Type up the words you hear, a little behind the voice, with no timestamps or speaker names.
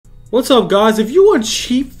What's up, guys? If you want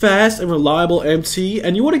cheap, fast, and reliable MT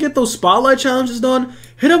and you want to get those spotlight challenges done,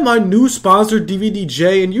 hit up my new sponsor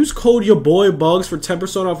DVDJ and use code your boy Bugz for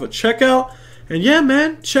 10% off at checkout. And yeah,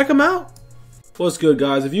 man, check them out. What's good,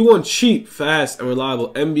 guys? If you want cheap, fast, and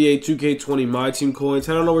reliable NBA 2K20 My Team coins,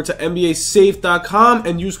 head on over to NBASafe.com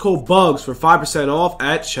and use code Bugz for 5% off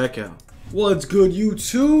at checkout. What's good,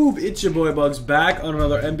 YouTube? It's your boy Bugz back on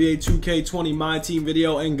another NBA 2K20 My Team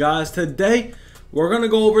video. And guys, today we're going to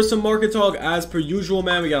go over some market talk as per usual,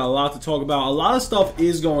 man. We got a lot to talk about. A lot of stuff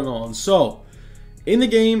is going on. So, in the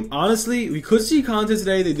game, honestly, we could see content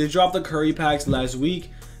today. They did drop the Curry packs last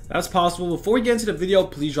week. That's possible. Before we get into the video,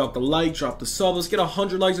 please drop the like, drop the sub. Let's get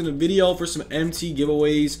 100 likes in the video for some MT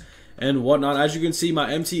giveaways and whatnot. As you can see,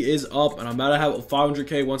 my MT is up, and I'm about to have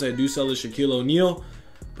 500K once I do sell the Shaquille O'Neal.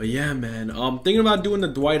 But yeah, man, I'm thinking about doing the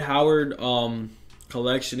Dwight Howard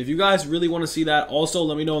collection. If you guys really want to see that, also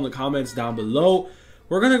let me know in the comments down below.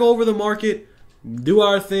 We're gonna go over the market, do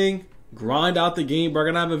our thing, grind out the game. We're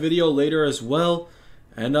gonna have a video later as well.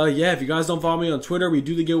 And yeah, if you guys don't follow me on Twitter, we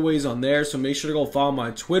do the giveaways on there, so make sure to go follow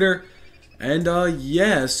my Twitter. And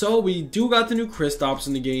yeah, so we do got the new Kristaps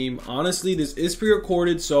in the game. Honestly, this is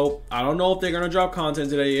pre-recorded, so I don't know if they're gonna drop content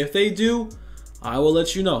today. If they do, I will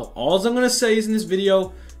let you know. All I'm gonna say is in this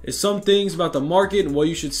video is some things about the market and what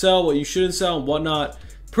you should sell, what you shouldn't sell, and whatnot.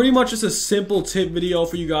 Pretty much just a simple tip video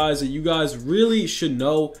for you guys that you guys really should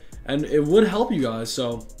know, and it would help you guys.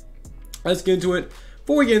 So let's get into it.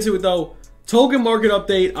 Before we get into it though, token market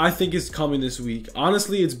update I think is coming this week.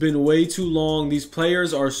 Honestly, it's been way too long. These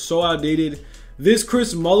players are so outdated. This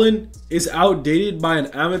Chris Mullin is outdated by an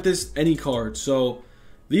amethyst any card. So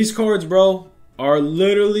these cards, bro, are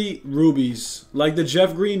literally rubies. Like the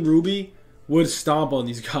Jeff Green ruby would stomp on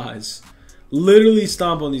these guys. Literally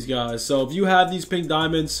stomp on these guys. So if you have these pink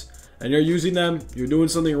diamonds and you're using them, you're doing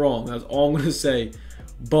something wrong. That's all I'm gonna say.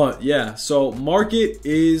 But yeah, so market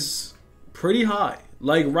is pretty high.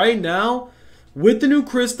 Like right now, with the new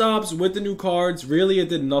Kristaps, with the new cards, really it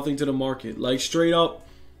did nothing to the market. Like straight up,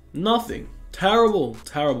 nothing. Terrible,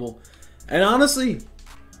 terrible. And honestly,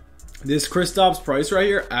 this Kristaps price right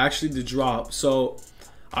here actually did drop. So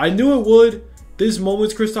I knew it would. This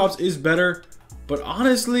moment's Kristaps is better, but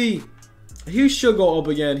honestly, he should go up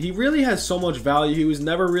again. He really has so much value. He was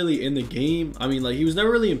never really in the game. I mean, like, he was never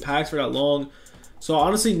really in packs for that long. So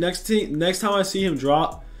honestly, next time I see him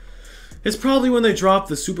drop, it's probably when they drop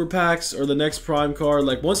the super packs or the next prime card.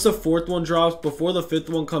 Like once the fourth one drops, before the fifth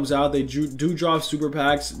one comes out, they do drop super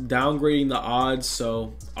packs, downgrading the odds.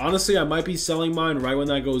 So honestly, I might be selling mine right when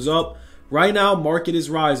that goes up. Right now, market is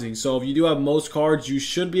rising. So if you do have most cards, you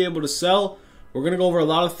should be able to sell. We're going to go over a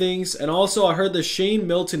lot of things. And also, I heard the Shane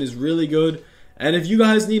Milton is really good. And if you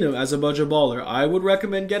guys need him as a budget baller, I would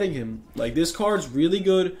recommend getting him. Like, this card's really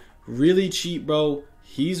good, really cheap, bro.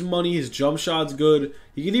 He's money. His jump shot's good.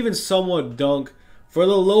 He can even somewhat dunk. For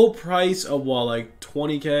the low price of, what, like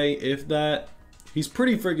 20K, if that. He's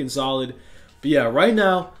pretty freaking solid. But yeah, right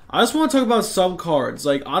now, I just want to talk about some cards.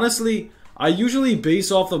 Like, honestly, I usually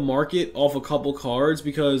base off the market off a couple cards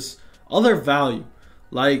because of their value.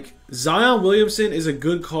 Like, Zion Williamson is a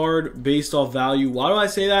good card based off value. Why do I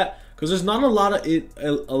say that? Because there's not a lot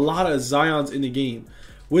of Zions in the game.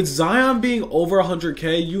 With Zion being over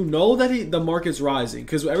 100K, you know that the market's rising.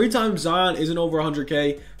 Because every time Zion isn't over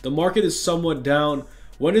 100K, the market is somewhat down.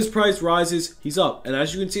 When his price rises, he's up. And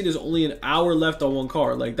as you can see, there's only an hour left on one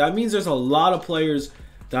card. Like, that means there's a lot of players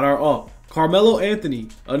that are up. Carmelo Anthony,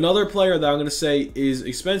 another player that I'm going to say is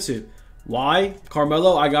expensive. Why?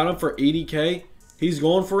 Carmelo, I got him for 80K. He's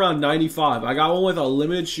going for around 95. I got one with a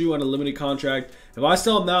limited shoe and a limited contract. If I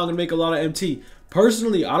sell him now, I'm going to make a lot of MT.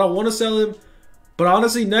 Personally, I don't want to sell him. But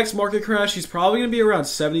honestly, next market crash, he's probably going to be around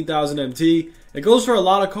 70,000 MT. It goes for a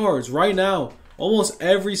lot of cards. Right now, almost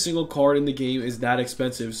every single card in the game is that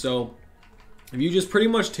expensive. So, if you just pretty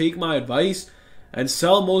much take my advice and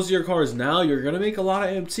sell most of your cards now, you're going to make a lot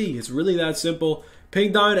of MT. It's really that simple.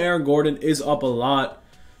 Pink Diamond Aaron Gordon is up a lot.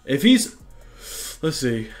 If he's... Let's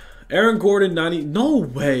see... Aaron Gordon, 90, no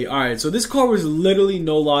way. All right, so this card was literally,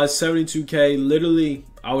 no lies, 72K. Literally,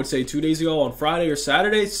 I would say 2 days ago on Friday or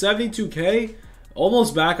Saturday, 72K.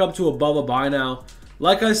 Almost back up to above a buy now.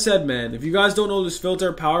 Like I said, man, if you guys don't know this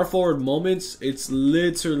filter, power forward moments, it's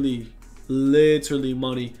literally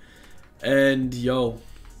money. And, yo,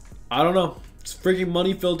 I don't know. It's freaking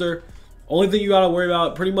money filter. Only thing you got to worry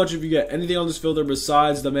about, pretty much if you get anything on this filter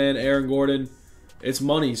besides the man Aaron Gordon, it's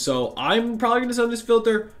money. So I'm probably going to sell this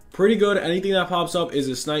filter. Pretty good. Anything that pops up is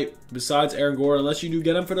a snipe besides Aaron Gordon, unless you do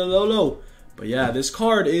get him for the low. But yeah, this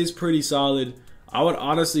card is pretty solid. I would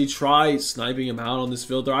honestly try sniping him out on this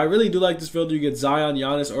filter. I really do like this filter. You get Zion,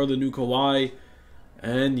 Giannis, or the new Kawhi.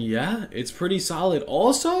 And yeah, it's pretty solid.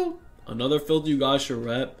 Also, another filter you guys should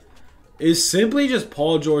rep is simply just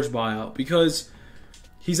Paul George buyout, because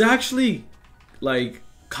he's actually like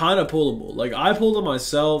kind of pullable. Like, I pulled him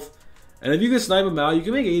myself, and if you can snipe him out, you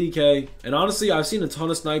can make 80k. And honestly, I've seen a ton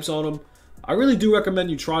of snipes on him. I really do recommend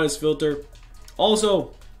you try this filter.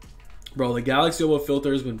 Also, bro, the Galaxy Opal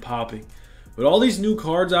filter has been popping. With all these new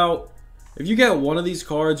cards out, if you get one of these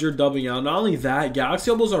cards, you're dubbing out. Not only that, Galaxy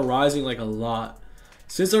Opals are rising like a lot.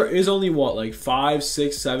 Since there is only, what, like 5,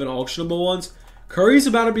 6, 7 auctionable ones, Curry's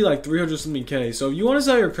about to be like 300 something K. So if you want to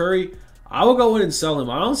sell your Curry, I will go in and sell him.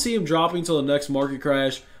 I don't see him dropping until the next market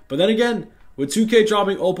crash. But then again, with 2K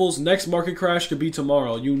dropping opals, next market crash could be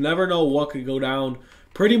tomorrow. You never know what could go down.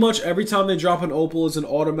 Pretty much every time they drop an opal is an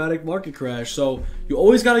automatic market crash. So you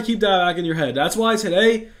always got to keep that back in your head. That's why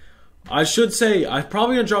today, I should say, I'm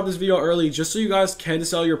probably going to drop this video early just so you guys can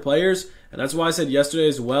sell your players. And that's why I said yesterday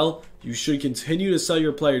as well, you should continue to sell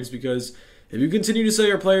your players, because if you continue to sell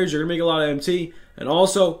your players, you're going to make a lot of MT. And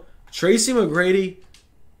also, Tracy McGrady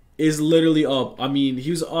is literally up. I mean,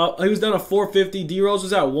 he was up. He was down to 450. D-Rose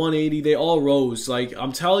was at 180. They all rose. Like,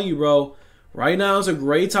 I'm telling you, bro, right now is a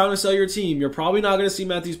great time to sell your team. You're probably not going to see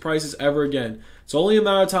him at these prices ever again. It's only a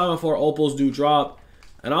matter of time before opals do drop.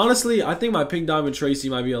 And honestly, I think my pink diamond Tracy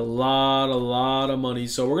might be a lot of money.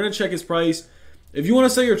 So we're going to check his price. If you want to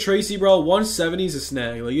sell your Tracy, bro, 170 is a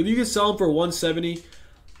snag. Like, if you can sell him for 170,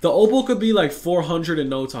 the opal could be like 400 in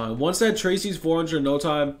no time. Once that Tracy's 400 in no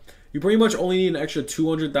time, you pretty much only need an extra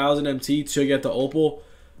 200,000 MT to get the opal.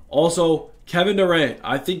 Also, Kevin Durant.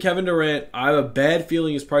 I think Kevin Durant, I have a bad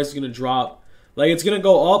feeling his price is going to drop. Like, it's going to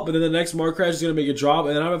go up, but then the next market crash is going to make it drop.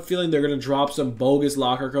 And then I have a feeling they're going to drop some bogus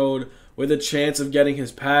locker code with a chance of getting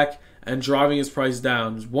his pack and driving his price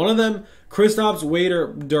down. One of them, Kristaps, Wade, or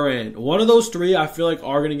Durant. One of those three I feel like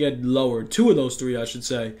are going to get lowered. Two of those three, I should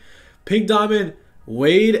say. Pink Diamond,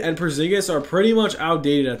 Wade, and Porzingis are pretty much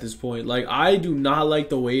outdated at this point. Like, I do not like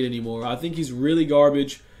the Wade anymore. I think he's really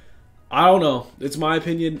garbage. I don't know. It's my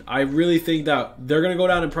opinion. I really think that they're going to go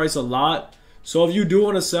down in price a lot. So if you do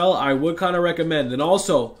want to sell, I would kind of recommend. And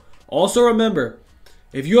also remember,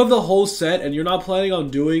 if you have the whole set and you're not planning on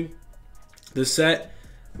doing the set,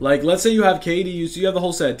 like let's say you have KD, so you have the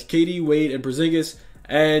whole set, KD, Wade, and Porzingis,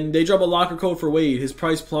 and they drop a locker code for Wade, his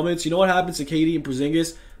price plummets. You know what happens to KD and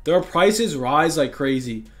Porzingis? Their prices rise like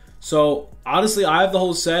crazy. So honestly, I have the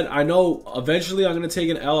whole set. I know eventually I'm going to take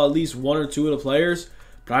an L at least one or two of the players,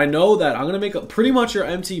 but I know that I'm going to make pretty much your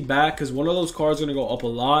MT back because one of those cards is going to go up a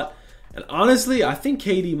lot. And honestly, I think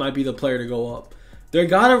KD might be the player to go up. They're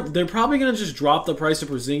probably going to just drop the price of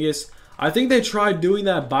Porzingis. I think they tried doing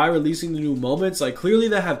that by releasing the new moments. Like, clearly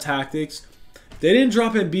they have tactics. They didn't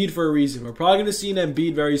drop Embiid for a reason. We're probably going to see an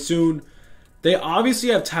Embiid very soon. They obviously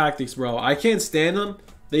have tactics, bro. I can't stand them.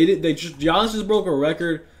 Giannis just broke a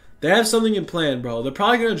record. They have something in plan, bro. They're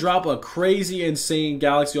probably going to drop a crazy, insane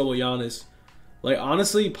Galaxy Opal Giannis. Like,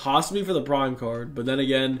 honestly, possibly for the Prime card. But then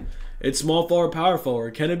again, it's small forward, power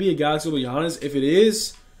forward. Can it be a Galaxy Opal Giannis? If it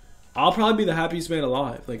is, I'll probably be the happiest man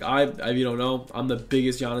alive. Like, if you don't know, I'm the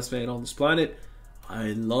biggest Giannis fan on this planet.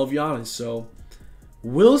 I love Giannis. So,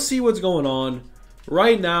 we'll see what's going on.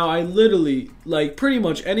 Right now, I literally, like, pretty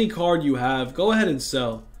much any card you have, go ahead and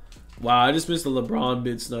sell. Wow, I just missed the LeBron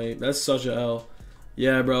bid snipe. That's such a L.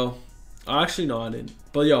 Yeah, bro. Actually, no, I didn't.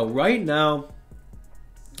 But, yo, right now,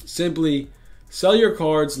 simply sell your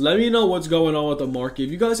cards. Let me know what's going on with the market.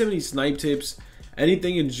 If you guys have any snipe tips,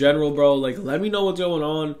 anything in general, bro, like, let me know what's going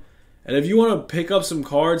on. And if you want to pick up some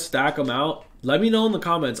cards, stack them out, let me know in the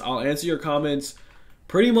comments. I'll answer your comments.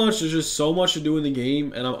 Pretty much, there's just so much to do in the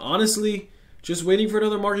game. And I'm honestly just waiting for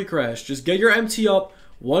another market crash. Just get your MT up.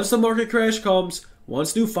 Once the market crash comes,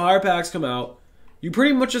 once new fire packs come out, you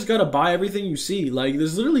pretty much just got to buy everything you see. Like,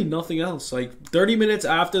 there's literally nothing else. Like, 30 minutes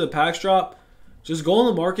after the packs drop, just go on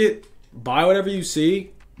the market, buy whatever you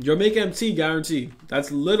see. You'll make MT guaranteed.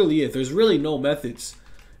 That's literally it. There's really no methods.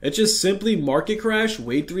 It's just simply market crash,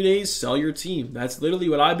 wait 3 days, sell your team. That's literally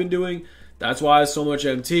what I've been doing. That's why I have so much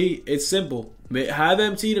MT. It's simple. Have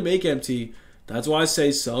MT to make MT. That's why I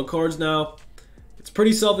say sell cards now. It's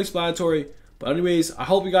pretty self-explanatory. But anyways, I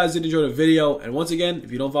hope you guys did enjoy the video. And once again,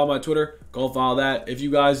 if you don't follow my Twitter, go follow that. If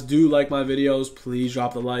you guys do like my videos, please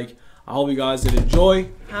drop the like. I hope you guys did enjoy.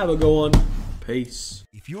 Have a good one. Peace.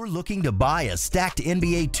 If you're looking to buy a stacked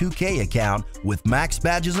NBA 2K account with max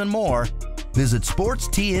badges and more, visit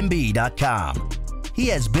sportstnb.com. He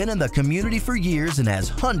has been in the community for years and has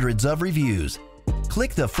hundreds of reviews.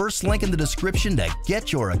 Click the first link in the description to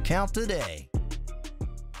get your account today.